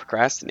not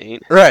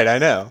procrastinate. Right, I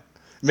know.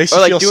 It makes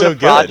you feel so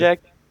good.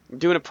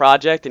 Doing a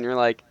project, and you're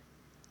like,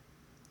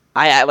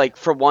 I like,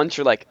 for once,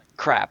 you're like,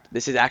 crap,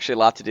 this is actually a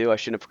lot to do. I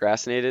shouldn't have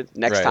procrastinated.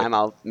 Next time,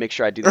 I'll make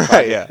sure I do the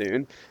project soon.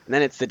 And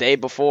then it's the day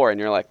before, and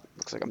you're like,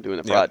 looks like I'm doing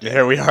the project.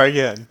 Here we are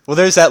again. Well,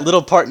 there's that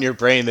little part in your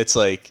brain that's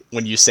like,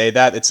 when you say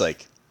that, it's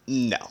like,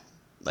 no.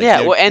 Like,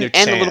 and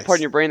the little part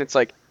in your brain that's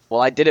like,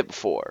 well, I did it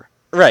before.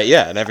 Right,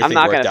 yeah, and everything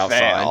worked out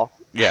fine.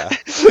 Yeah.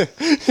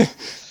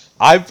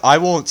 I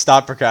won't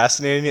stop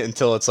procrastinating it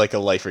until it's like a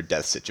life or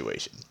death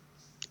situation.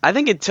 I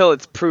think until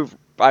it's proved,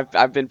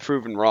 I've been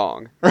proven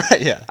wrong.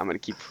 Right, yeah. I'm going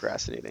to keep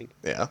procrastinating.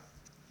 Yeah.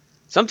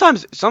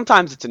 Sometimes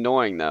it's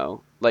annoying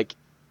though. Like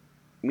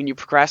when you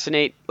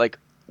procrastinate, like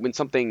when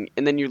something,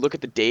 and then you look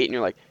at the date and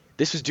you're like,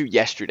 this was due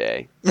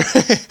yesterday.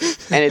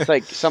 And it's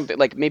like something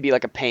like maybe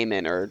like a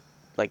payment or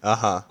like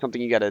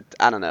something you gotta,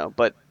 I don't know,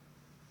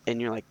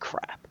 and you're like,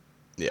 crap.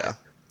 Yeah.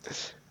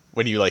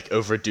 When you like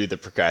overdo the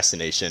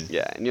procrastination.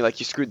 Yeah, and you're like,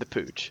 you screwed the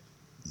pooch.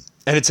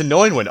 And it's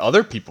annoying when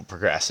other people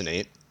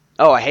procrastinate.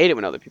 Oh, I hate it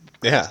when other people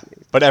procrastinate.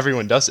 Yeah, but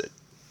everyone does it.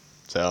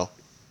 So.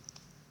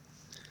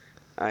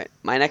 All right,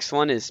 my next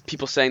one is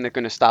people saying they're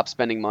going to stop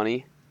spending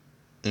money.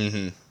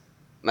 Mm-hmm.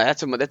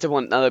 That's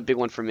another big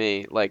one for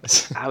me. Like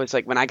I was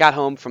like, when I got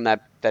home from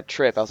that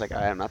trip, I was like, all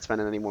right, I'm not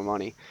spending any more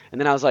money.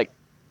 And then I was like,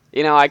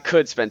 I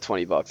could spend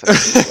 $20 on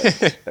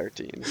NCAA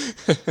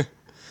 13.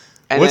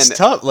 And What's then,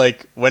 tough,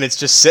 like, when it's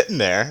just sitting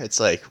there, it's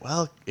like,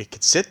 well, it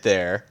could sit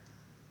there,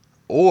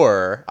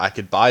 or I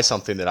could buy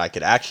something that I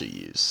could actually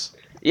use.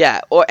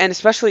 yeah, and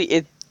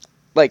especially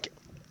like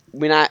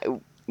when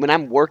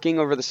I'm working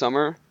over the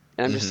summer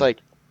and I'm just Mm-hmm. like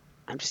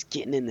I'm just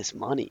getting in this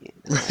money.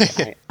 And I'm like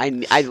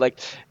Right. I like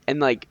and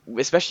like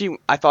especially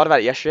I thought about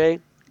it yesterday.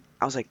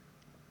 I was like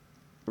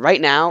right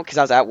now because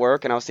I was at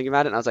work and I was thinking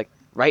about it and I was like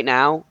right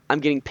now I'm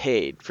getting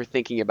paid for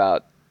thinking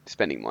about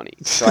spending money.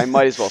 So I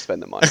might as well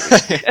spend the money.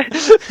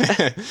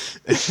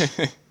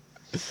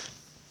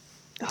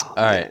 Oh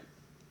All right.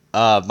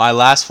 man. My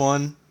last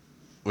one,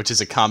 which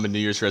is a common New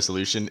Year's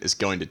resolution, is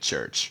going to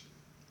church.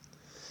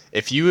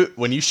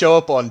 When you show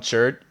up on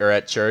church or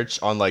at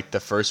church on like the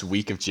first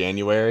week of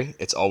January,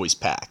 it's always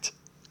packed.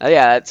 Oh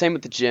yeah, same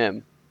with the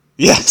gym.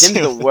 The Yes.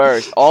 gym's the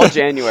worst. All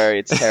January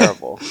it's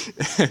terrible.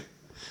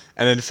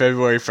 And then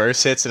February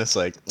 1st hits, and it's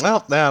like,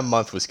 well, that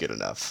month was good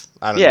enough.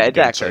 I don't Yeah, need to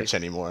go to exactly. church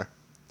anymore.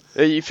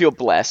 You feel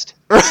blessed.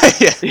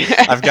 Right? Yeah.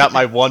 Yeah. I've got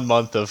my 1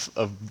 month of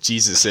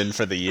Jesus in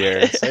for the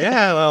year. So,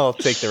 yeah, well, I'll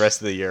take the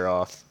rest of the year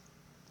off.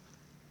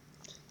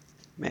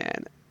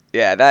 Man,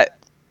 yeah,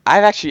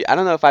 I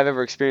don't know if I've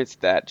ever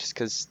experienced that just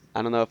because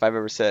I don't know if I've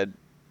ever said,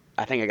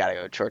 I think I gotta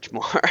go to church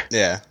more.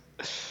 Yeah.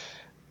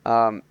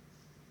 Um,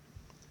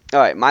 all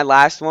right, my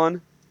last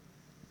one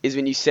is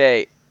when you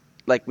say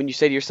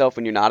to yourself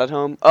when you're not at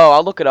home, oh,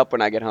 I'll look it up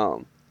when I get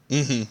home.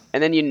 Mm-hmm.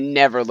 And then you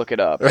never look it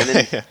up. And then,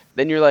 Right. Yeah.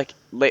 then you're like,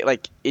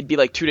 it'd be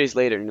like 2 days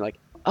later and you're like,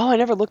 oh, I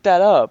never looked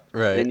that up.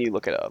 And Right. then you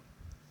look it up.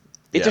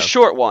 It's a Yeah.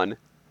 short one,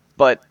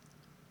 but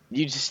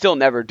you just still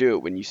never do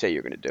it when you say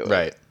you're gonna do it.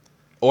 Right.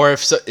 Or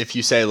if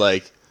you say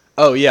like,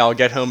 oh yeah, I'll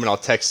get home and I'll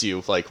text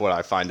you like what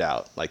I find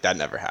out. Like that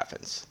never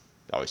happens.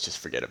 I always just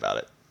forget about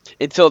it.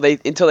 Until they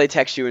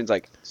text you and it's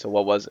like, so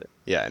what was it?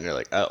 Yeah, and you're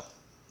like, oh,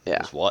 it Yeah.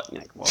 was what?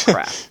 You're like, well,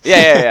 crap.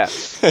 Yeah.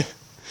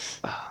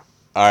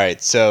 All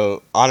right,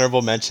 so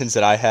honorable mentions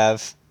that I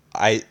have.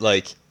 I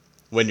like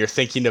when you're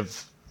thinking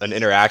of an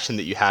interaction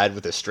that you had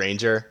with a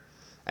stranger,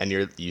 and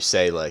you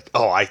say like,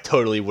 "Oh, I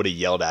totally would have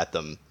yelled at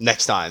them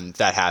next time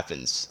that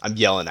happens. I'm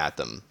yelling at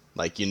them."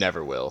 Like you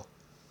never will.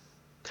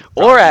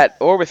 Probably.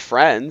 Or with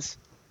friends.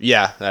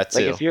 Yeah, that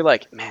Like too. if you're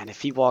like, man, if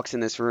he walks in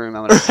this room,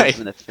 I'm gonna punch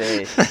him in the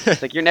face.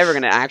 It's like you're never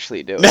gonna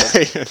actually do No,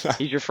 it. you're not.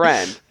 He's your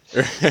friend,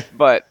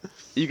 but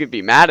you could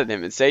be mad at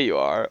him and say you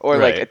are, or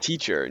like a Right.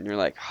 teacher, and you're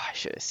like, oh, I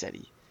should have said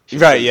he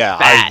should have Right, said he's yeah,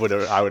 fat.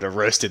 I would have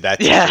roasted that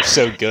teacher Yeah,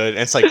 so good. And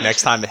it's like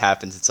next time it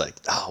happens, it's like,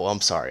 oh, well, I'm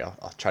sorry.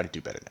 I'll try to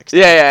do better next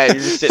time. yeah. You're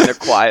just sitting there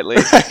quietly.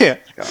 Yeah.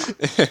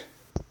 Oh.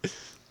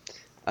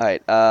 All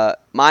right.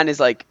 Mine is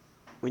like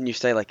when you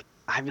say like,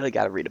 I really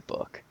got to read a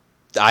book.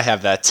 I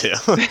have that too.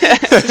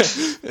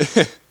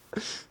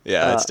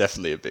 Yeah, Uh, that's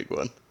definitely a big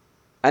one.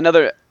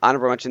 Another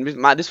honorable mention.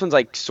 This one's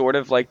like sort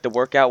of like the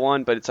workout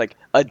one, but it's like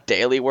a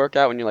daily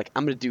workout when you're like,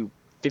 I'm gonna do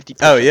 50 Oh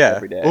push-ups yeah.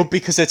 every day. Well,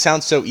 because it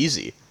sounds so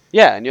easy.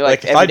 Yeah, and you're like,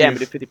 Like if every I day I'm do,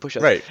 gonna do 50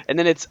 push-ups, right, and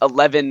then it's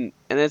 11,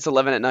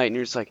 at night, and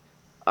you're just like,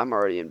 I'm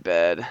already in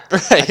bed.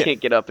 I right. can't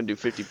get up and do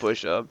 50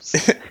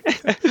 push-ups.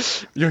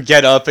 You'll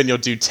get up and you'll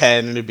do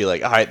 10, and you'll be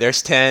like, all right,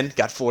 there's 10,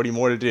 got 40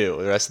 more to do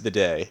the rest of the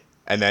day,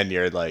 and then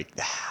you're like,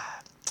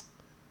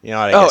 you know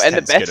what, I Oh, guess and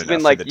the 10's best good has been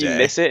enough for the like you day.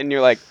 miss it, and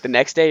you're like the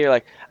next day you're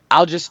like,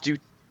 I'll just do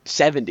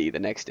 70 the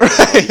next day,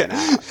 so I'll even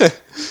out.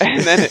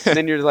 And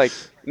then you're like,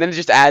 and then it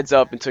just adds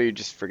up until you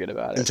just forget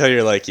about it. Until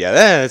you're like, yeah,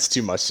 that's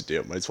too much to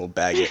do. Might as well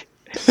bag it.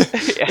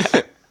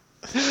 Yeah.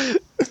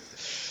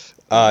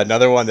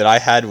 Another one that I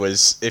had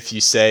was if you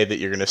say that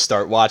you're going to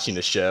start watching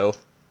a show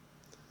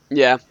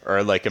Yeah.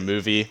 or like a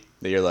movie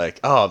that you're like,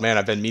 oh man,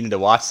 I've been meaning to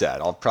watch that.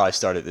 I'll probably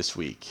start it this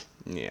week.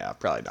 Yeah,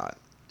 probably not.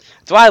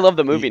 That's why I love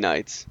the movie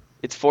nights.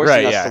 It's forcing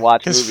Right, us yeah. to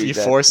watch 'Cause movies you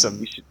that force 'em.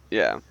 we should.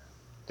 Yeah.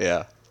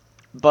 Yeah.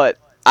 But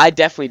I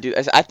definitely do.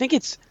 I think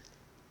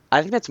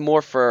that's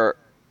more for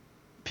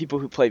people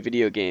who play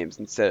video games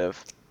instead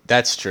of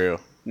That's true.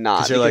 not.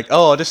 Because you're like,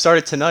 oh, I'll just start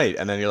it tonight.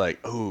 And then you're like,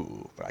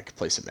 oh, but I could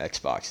play some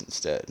Xbox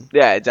instead.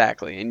 Yeah,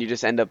 exactly. And you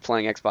just end up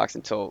playing Xbox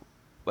until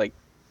like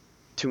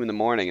 2 in the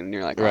morning, and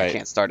you're like, oh, I Right.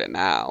 can't start it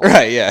now.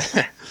 Right, yeah.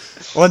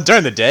 Well,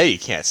 during the day, you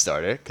can't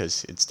start it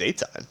because it's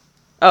daytime.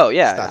 Oh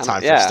yeah, It's not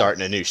time yeah, for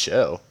starting a new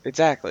show.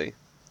 exactly.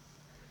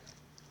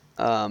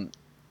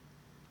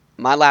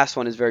 My last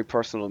one is very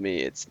personal to me.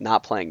 It's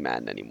not playing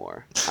Madden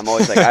anymore. I'm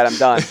always like, all right, I'm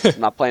done. I'm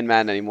not playing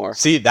Madden anymore.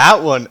 See,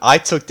 that one, I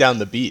took down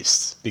the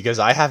beast because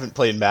I haven't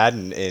played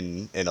Madden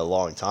in a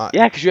long time.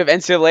 Yeah, because you have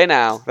NCAA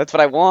now. That's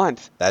what I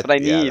want. That's what I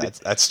need. Yeah,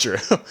 that's true.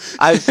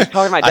 I was talking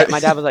to my dad. I-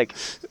 My dad was like,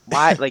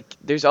 "Why? Like,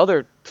 there's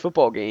other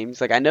football games.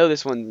 Like, I know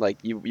this one. Like,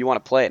 you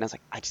want to play it." And I was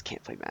like, "I just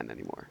can't play Madden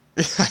anymore.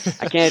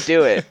 I can't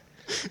do it.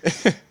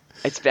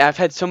 I've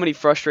had so many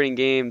frustrating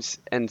games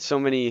and so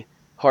many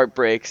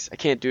heartbreaks. I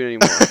can't do it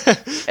anymore."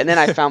 And then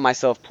I found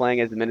myself playing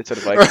as the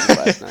Minnesota Vikings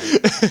last night. I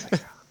was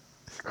like,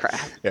 crap.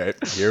 Yeah,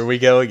 here we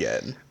go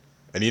again.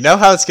 And you know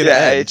how it's going to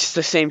Yeah, end. it's just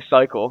the same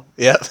cycle.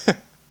 Yep.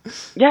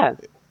 Yeah.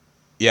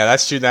 Yeah,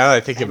 that's true. Now that I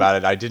think about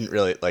it, I didn't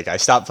really like. I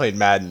stopped playing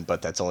Madden,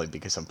 but that's only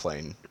because I'm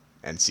playing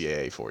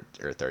NCAA 4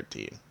 or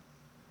 13.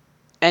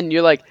 and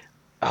you're like,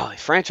 oh,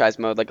 franchise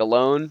mode, like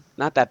alone,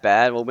 not that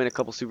bad. We'll win a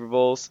couple Super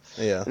Bowls.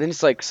 Yeah. And then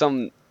it's like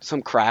some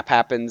crap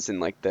happens in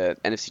like the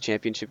NFC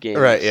Championship game.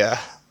 Right. Yeah.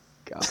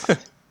 God,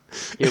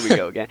 here we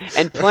go again.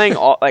 And playing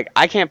all like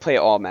I can't play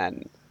all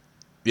Madden.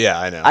 Yeah,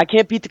 I know. I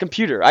can't beat the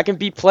computer. I can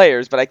beat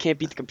players, but I can't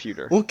beat the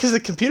computer. Well, because the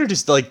computer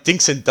just like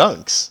dinks and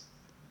dunks,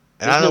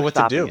 and I don't know what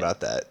to do about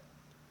that.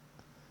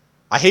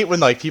 I hate when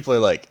like people are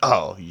like,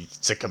 "Oh,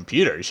 it's a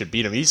computer. You should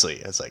beat him easily."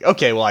 It's like,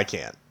 okay, well, I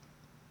can't.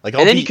 Like,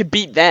 and then you could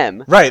beat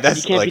them. Right?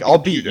 That's like I'll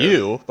beat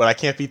you, but I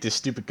can't beat this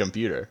stupid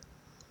computer.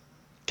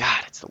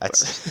 God, it's the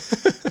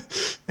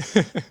worst.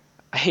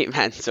 I hate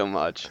Madden so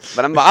much,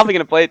 but I'm probably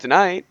gonna play it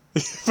tonight.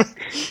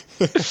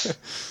 It's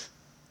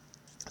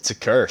a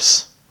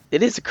curse.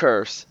 It is a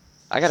curse.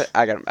 I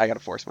gotta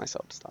force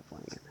myself to stop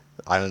playing it.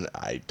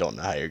 I don't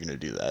know how you're gonna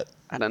do that.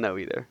 I don't know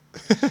either.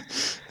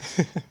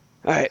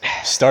 All right.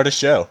 Start a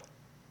show.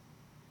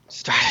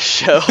 Start a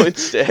show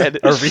instead.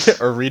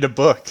 or read a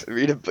book.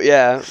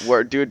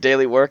 Do a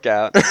daily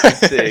workout. Let's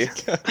see.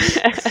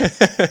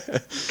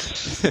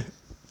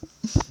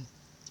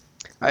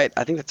 All right,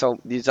 I think that's all.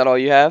 Is that all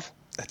you have?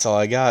 That's all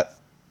I got.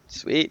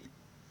 Sweet.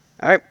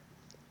 All right.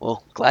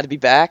 Well, glad to be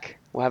back.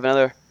 We'll have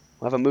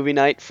a movie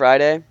night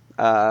Friday.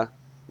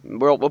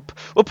 We'll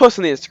post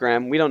on the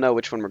Instagram. We don't know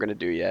which one we're gonna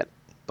do yet,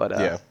 but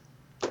we'll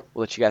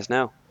let you guys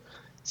know.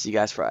 See you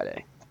guys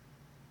Friday.